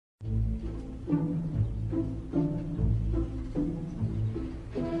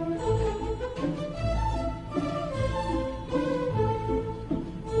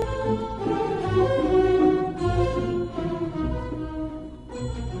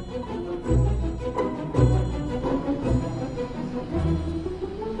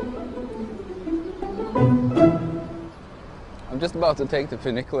just about to take the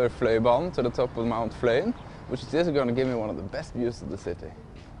funicular Fløibanen to the top of Mount Fløyen, which is going to give me one of the best views of the city.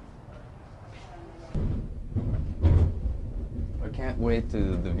 I can't wait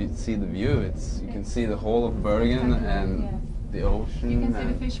to see the view. You can see the whole of Bergen and the ocean. You can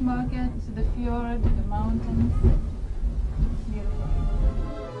see the fish market, the fjord, the mountains. It's beautiful.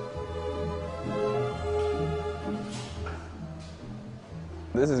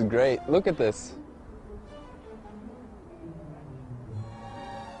 This is great. Look at this.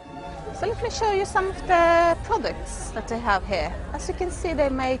 So let me show you some of the products that they have here. As you can see, they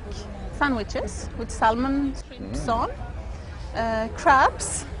make sandwiches with salmon strips on,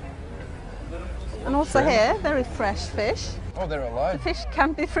 crabs, and also Shrimp. here very fresh fish. Oh, they're alive. The fish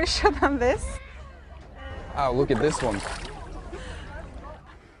can't be fresher than this. Oh, look at this one.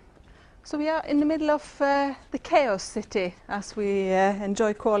 So we are in the middle of the chaos city, as we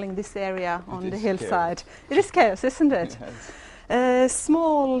enjoy calling this area on the hillside. Chaos. It is chaos, isn't it? Yes.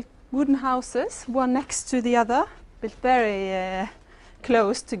 Small wooden houses, one next to the other, built very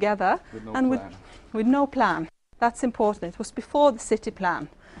close together. With no and plan. With no plan. That's important. It was before the city plan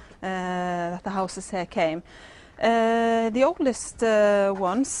that the houses here came. The oldest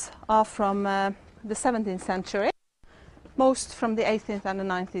ones are from the 17th century, most from the 18th and the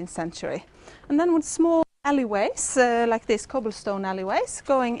 19th century. And then with small alleyways, like this, cobblestone alleyways,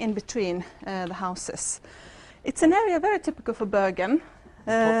 going in between the houses. It's an area very typical for Bergen.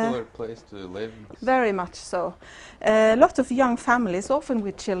 Popular place to live. Very much so. A lot of young families, often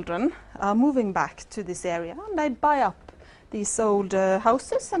with children, are moving back to this area, and they buy up these old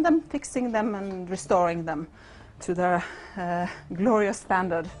houses and then fixing them and restoring them to their glorious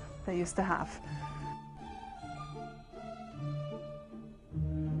standard they used to have.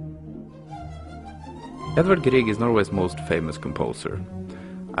 Edvard Grieg is Norway's most famous composer.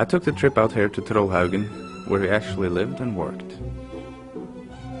 I took the trip out here to Trollhaugen, where he actually lived and worked.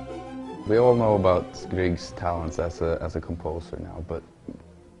 We all know about Grieg's talents as a composer now, but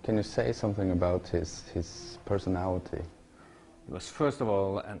can you say something about his personality? He was first of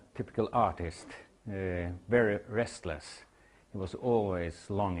all a typical artist, very restless. He was always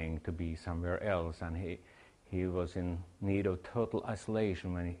longing to be somewhere else, and he was in need of total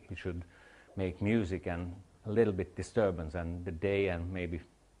isolation when he should make music, and a little bit disturbance, and the day and maybe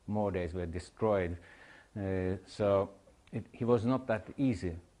more days were destroyed. So he was not that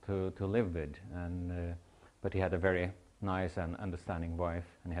easy to live with, and but he had a very nice and understanding wife,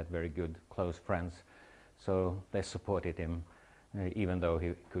 and he had very good close friends, so they supported him even though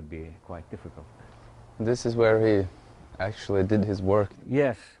he could be quite difficult. This is where he actually did his work.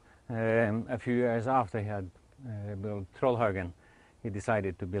 Yes, a few years after he had built Trollhaugen, he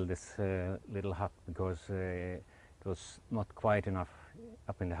decided to build this little hut because it was not quite enough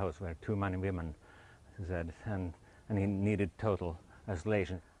up in the house. Where too many women, he said, and he needed total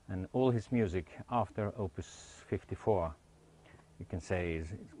isolation. And all his music after Opus 54, you can say, is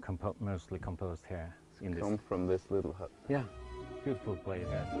mostly composed here. Come from this little hut. Yeah, beautiful place.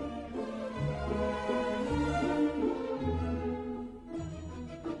 Yes.